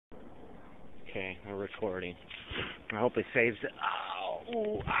Okay, I'm recording. I hope it saves it. Ow,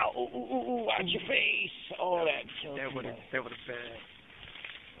 ooh, ow, ooh, ooh, ooh, watch your face. Oh, that would have been.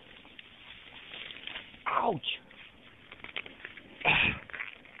 Ouch.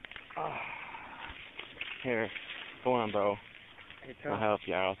 Here, go on, bro. I'll help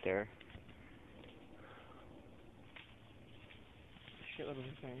you out there. Shitload of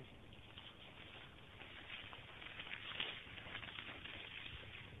things.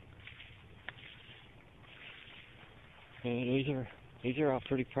 And these are all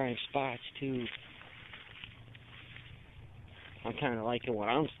pretty prime spots too. I'm kind of liking what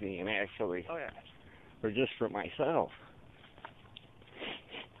I'm seeing actually. Oh yeah. Or just for myself.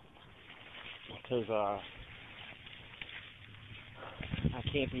 Because I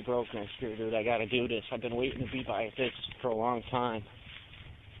can't be broke next year, dude. I gotta do this. I've been waiting to be by this for a long time.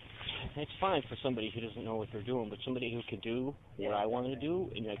 It's fine for somebody who doesn't know what they're doing, but somebody who can do what I want to do,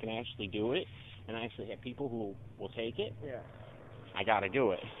 and I can actually do it, and I actually have people who will take it. Yeah. I gotta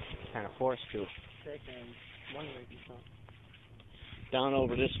do it. Kind of forced to. One way be fun. Down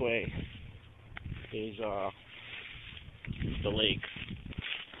over this way is the lake.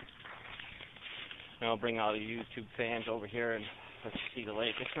 And I'll bring all the YouTube fans over here and let's see the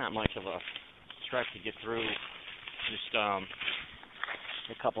lake. It's not much of a trek to get through. Just a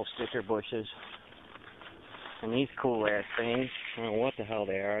couple sticker bushes. And these cool ass things, I don't know what the hell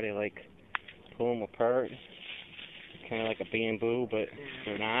they are. They like pull them apart. Kind of like a bamboo, but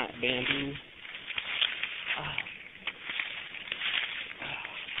they're not bamboo.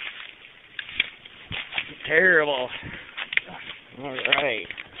 Terrible. All right.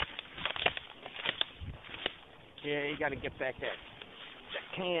 Yeah, you got to get back that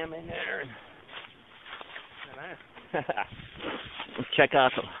cam in there. Check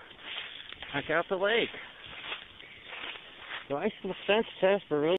out the lake. Do I fence test for real?